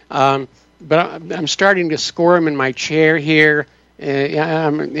 But I'm starting to squirm in my chair here,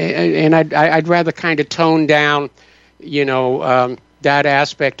 and I'd rather kind of tone down, that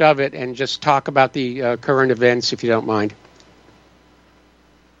aspect of it and just talk about the current events, if you don't mind.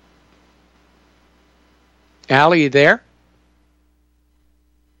 Al, are you there?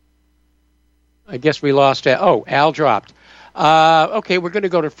 I guess we lost Al. Al dropped. Okay, we're going to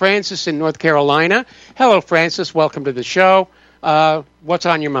go to Francis in North Carolina. Hello, Francis. Welcome to the show. What's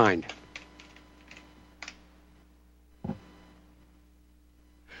on your mind?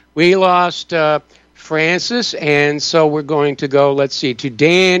 We lost Francis, and so we're going to go, to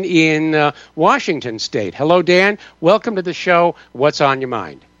Dan in Washington State. Hello, Dan. Welcome to the show. What's on your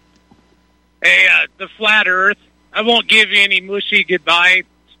mind? Hey, the flat Earth. I won't give you any mushy goodbye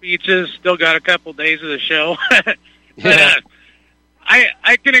speeches. Still got a couple days of the show. But,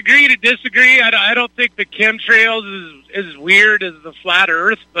 I can agree to disagree. I don't think the chemtrails is as weird as the flat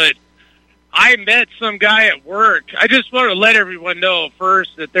Earth, but I met some guy at work. I just want to let everyone know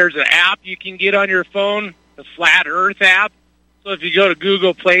first that there's an app you can get on your phone, the Flat Earth app. So if you go to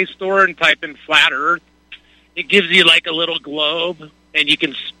Google Play Store and type in Flat Earth, it gives you like a little globe, and you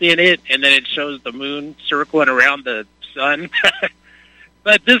can spin it, and then it shows the moon circling around the sun.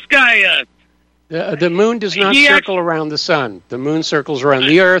 But this guy... the moon does not circle around the sun. The moon circles around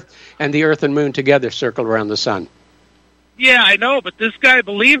the Earth, and the Earth and moon together circle around the sun. Yeah, I know, but this guy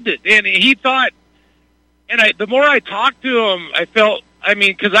believed it, and he thought... And the more I talked to him, I felt...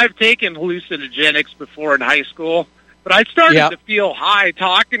 because I've taken hallucinogenics before in high school, but I started to feel high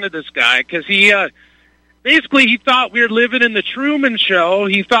talking to this guy, because he... basically, he thought we were living in the Truman Show.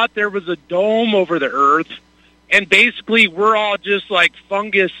 He thought there was a dome over the Earth, and basically we're all just like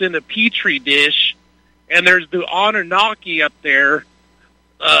fungus in a petri dish, and there's the Anunnaki up there,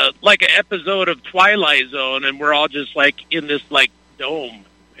 like an episode of Twilight Zone, and we're all just like in this like dome.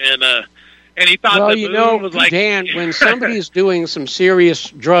 And he thought the moon was like... Dan, when somebody is doing some serious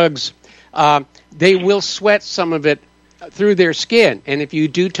drugs, they will sweat some of it through their skin, and if you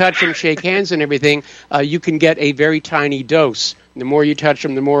do touch them, shake hands and everything, you can get a very tiny dose. The more you touch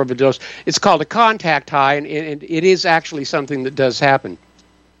them, the more of a dose. It's called a contact high, and it is actually something that does happen.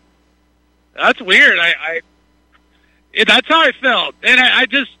 That's weird. That's how I felt, and I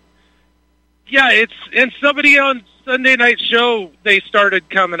just, and somebody on Sunday night show, they started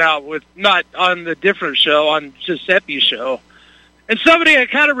coming out with, not on the different show, on Giuseppe's show. And somebody I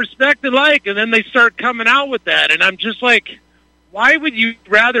kind of respect and like, and then they start coming out with that. And I'm just like, why would you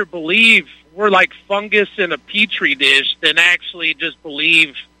rather believe we're like fungus in a petri dish than actually just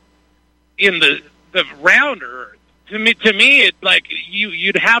believe in the round Earth? To me, it's like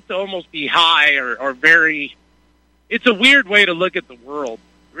you'd have to almost be high or very... It's a weird way to look at the world,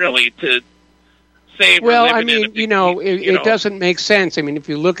 really, to say we're Well, living I in a mean, big, it doesn't make sense. I mean, if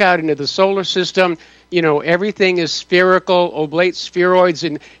you look out into the solar system, everything is spherical, oblate spheroids,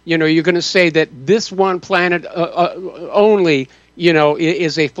 and, you're going to say that this one planet only,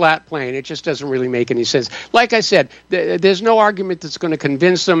 is a flat plane. It just doesn't really make any sense. Like I said, there's no argument that's going to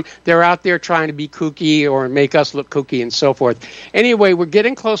convince them. They're out there trying to be kooky or make us look kooky and so forth. Anyway, we're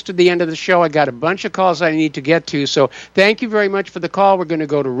getting close to the end of the show. I got a bunch of calls I need to get to, so thank you very much for the call. We're going to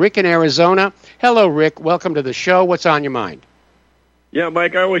go to Rick in Arizona. Hello, Rick. Welcome to the show. What's on your mind? Yeah,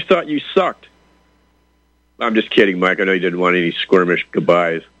 Mike, I always thought you sucked. I'm just kidding, Mike. I know you didn't want any squirmish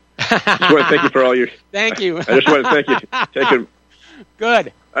goodbyes. I just want to thank you for all your... Thank you. I just want to thank you.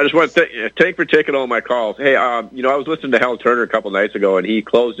 Good. I just want to thank for taking all my calls. Hey, I was listening to Hal Turner a couple nights ago, and he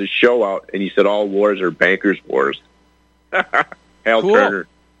closed his show out, and he said all wars are bankers' wars. Hal Turner.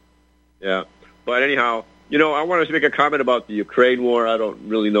 Yeah. But anyhow, I wanted to make a comment about the Ukraine war. I don't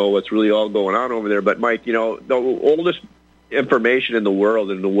really know what's really all going on over there. But, Mike, the oldest information in the world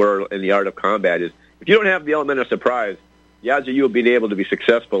in the art of combat is if you don't have the element of surprise, the odds of you being able to be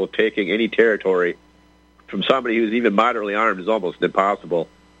successful at taking any territory from somebody who's even moderately armed is almost impossible.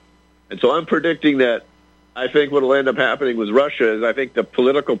 And so I'm predicting that I think what will end up happening with Russia is I think the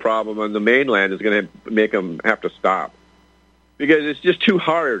political problem on the mainland is going to make them have to stop. Because it's just too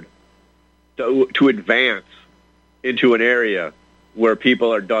hard to advance into an area where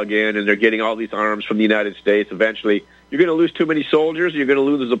people are dug in and they're getting all these arms from the United States. Eventually, you're going to lose too many soldiers, you're going to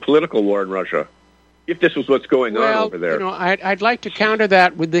lose a political war in Russia. If this was what's going on over there. I'd like to counter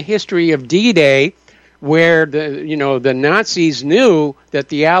that with the history of D-Day, where the Nazis knew that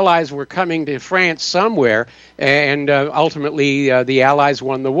the Allies were coming to France somewhere, and ultimately the Allies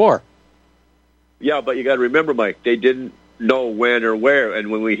won the war. Yeah, but you got to remember, Mike, they didn't know when or where, and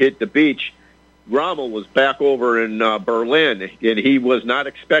when we hit the beach, Rommel was back over in Berlin, and he was not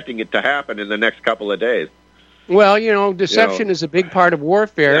expecting it to happen in the next couple of days. Well, deception is a big part of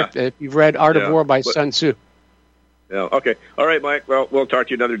warfare. Yeah. If you've read Art of War by Sun Tzu. Yeah. Okay. All right, Mike. Well, we'll talk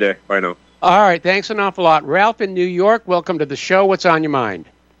to you another day. Bye now. All right. Thanks an awful lot. Ralph in New York, welcome to the show. What's on your mind?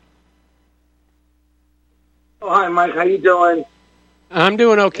 Oh, hi, Mike. How you doing? I'm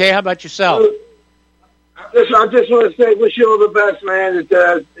doing okay. How about yourself? I just want to say, wish you all the best, man.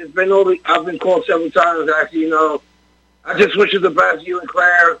 It's been I've been called several times, actually. I just wish you the best, you and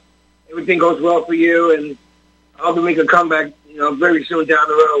Claire. Everything goes well for you, and I hope we make a comeback, very soon down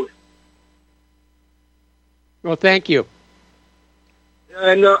the road. Well, thank you.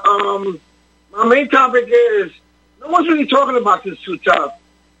 And my main topic is, no one's really talking about this too tough.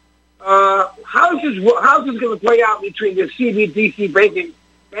 How's this going to play out between the CBDC banking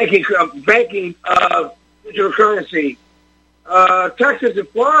digital currency? Texas and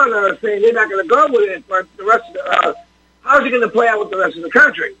Florida are saying they're not going to go with it, but the rest of how's it going to play out with the rest of the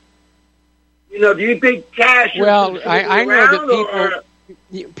country? Do you think cash? Well, I know that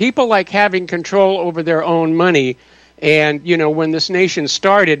people like having control over their own money. And, when this nation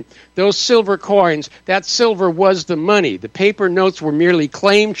started, those silver coins, that silver was the money. The paper notes were merely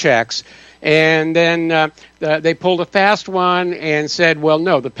claim checks. And then they pulled a fast one and said, well,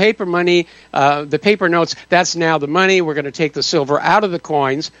 no, the paper money, the paper notes, that's now the money. We're going to take the silver out of the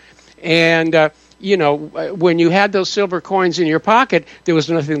coins. And when you had those silver coins in your pocket, there was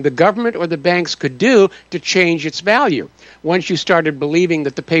nothing the government or the banks could do to change its value. Once you started believing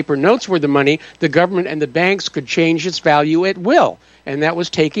that the paper notes were the money, the government and the banks could change its value at will. And that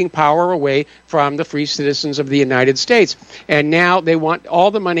was taking power away from the free citizens of the United States. And now they want all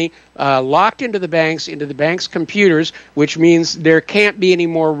the money locked into the banks' computers, which means there can't be any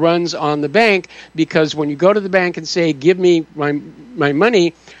more runs on the bank, because when you go to the bank and say, give me my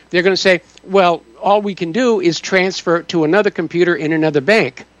money, they're going to say, well, all we can do is transfer it to another computer in another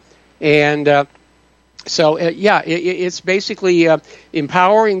bank. And it's basically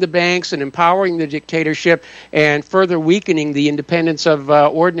empowering the banks and empowering the dictatorship and further weakening the independence of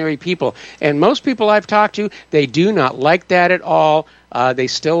ordinary people. And most people I've talked to, they do not like that at all. They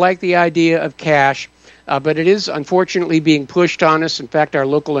still like the idea of cash. But it is unfortunately being pushed on us. In fact, our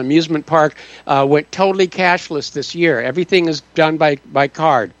local amusement park went totally cashless this year. Everything is done by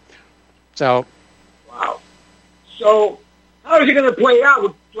card. So, wow. So, how is it going to play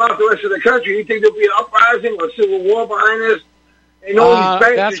out throughout the rest of the country? You think there'll be an uprising or civil war behind this? And all these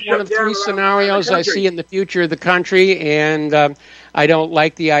banks that's one of three scenarios I see in the future of the country, and I don't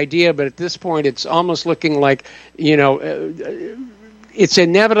like the idea. But at this point, it's almost looking like, it's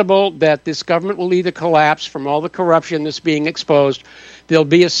inevitable that this government will either collapse from all the corruption that's being exposed, there'll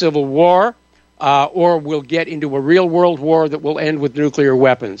be a civil war, or we'll get into a real world war that will end with nuclear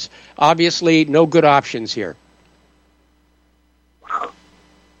weapons. Obviously, no good options here. Wow.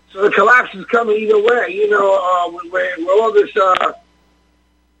 So the collapse is coming either way. You know, with all this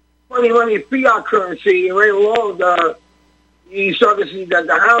funny money fiat currency, and right along you start to see that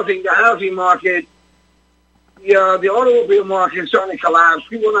the housing market, the automobile market is starting to collapse.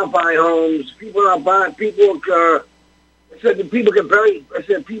 People are not buying homes. People can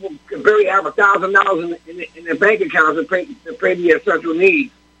barely have $1,000 in their bank accounts to pay the essential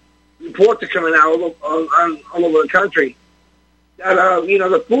needs. Reports are coming out all over the country. That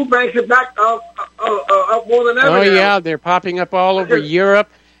the food banks are back up more than ever. Oh now. yeah, they're popping up all over Europe,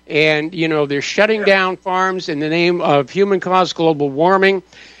 and they're shutting down farms in the name of human-caused global warming.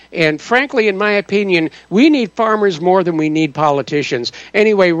 And frankly, in my opinion, we need farmers more than we need politicians.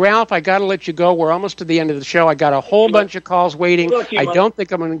 Anyway, Ralph, I got to let you go. We're almost to the end of the show. I got a whole bunch of calls waiting. I don't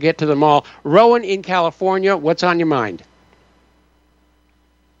think I'm going to get to them all. Rowan in California, what's on your mind?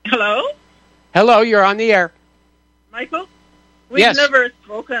 Hello? Hello, you're on the air. Michael? We've never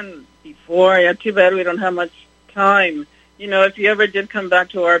spoken before. Yeah, too bad we don't have much time. If you ever did come back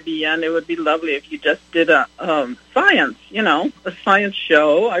to RBN, it would be lovely if you just did a science, a science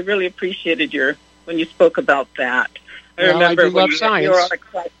show. I really appreciated when you spoke about that. I remember when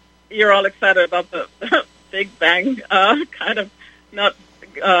you're all excited about the Big Bang, kind of not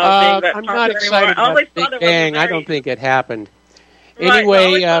being that I'm popular not excited anymore. about Big Bang. I don't think it happened. Right.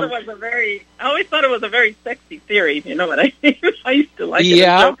 Anyway, I always thought it was a very sexy theory. You know what I mean? I used to like it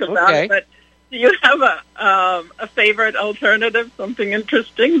and joke about it. But do you have a favorite alternative? Something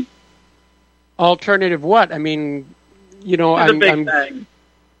interesting? Alternative what? I mean, the Big Bang.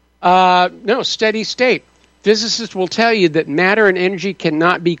 No, steady state. Physicists will tell you that matter and energy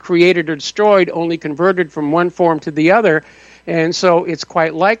cannot be created or destroyed, only converted from one form to the other. And so it's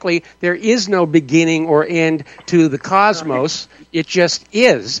quite likely there is no beginning or end to the cosmos. It just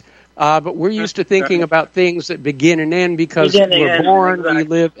is. But we're used to thinking about things that begin and end because we're born, we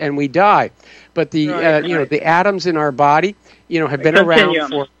live, and we die. But the the atoms in our body, have been around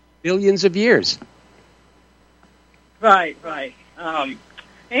for billions of years. Right.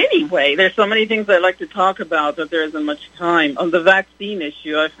 Anyway, there's so many things I'd like to talk about, but there isn't much time. On the vaccine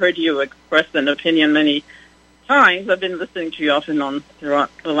issue, I've heard you express an opinion many times. I've been listening to you off and on throughout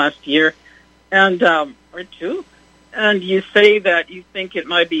the last year and or two. And you say that you think it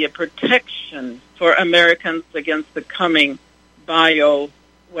might be a protection for Americans against the coming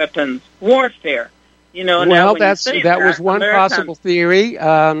bioweapons warfare. Well, that was one possible theory.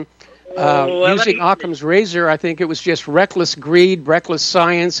 Using Occam's razor, I think it was just reckless greed, reckless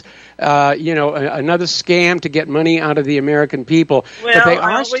science, another scam to get money out of the American people. Well, but they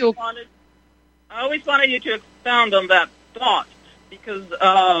I always wanted you to expound on that thought because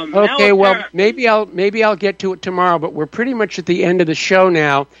okay, well, maybe I'll get to it tomorrow, but we're pretty much at the end of the show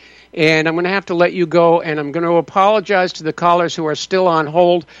now. And I'm going to have to let you go, and I'm going to apologize to the callers who are still on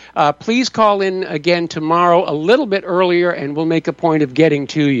hold. Please call in again tomorrow a little bit earlier, and we'll make a point of getting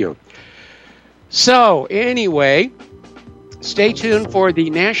to you. So, anyway, stay tuned for the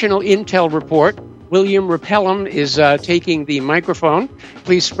National Intel Report. William Rappellum is taking the microphone.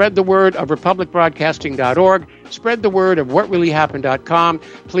 Please spread the word of republicbroadcasting.org. Spread the word of whatreallyhappened.com.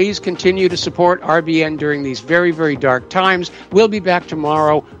 Please continue to support RBN during these very, very dark times. We'll be back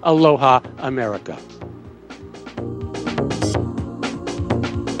tomorrow. Aloha, America.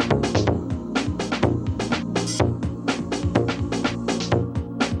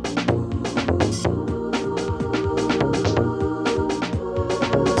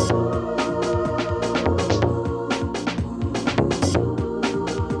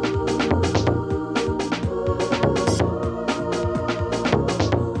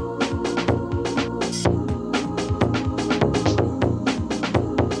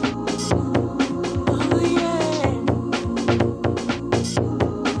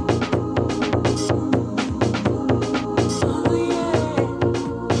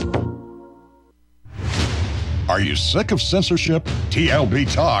 Are you sick of censorship?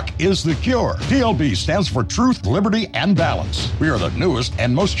 TLB Talk is the cure. TLB stands for Truth, Liberty, and Balance. We are the newest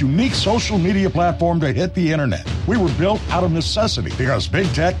and most unique social media platform to hit the internet. We were built out of necessity because big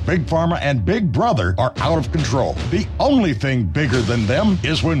tech, big pharma, and big brother are out of control. The only thing bigger than them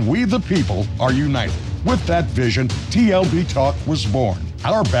is when we the people are united. With that vision, TLB Talk was born.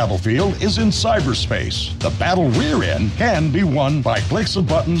 Our battlefield is in cyberspace. The battle we're in can be won by clicks of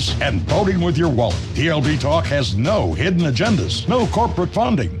buttons and voting with your wallet. TLB Talk has no hidden agendas, no corporate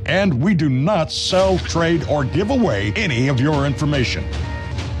funding, and we do not sell, trade, or give away any of your information.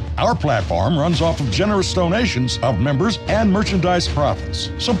 Our platform runs off of generous donations of members and merchandise profits.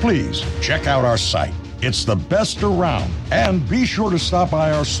 So please check out our site, It's the best around. And be sure to stop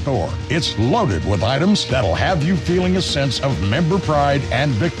by our store. It's loaded with items that'll have you feeling a sense of member pride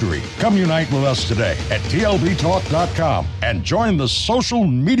and victory. Come unite with us today at TLBTalk.com and join the social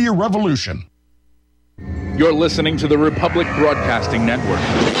media revolution. You're listening to the Republic Broadcasting Network,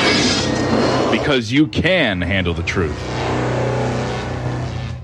 because you can handle the truth.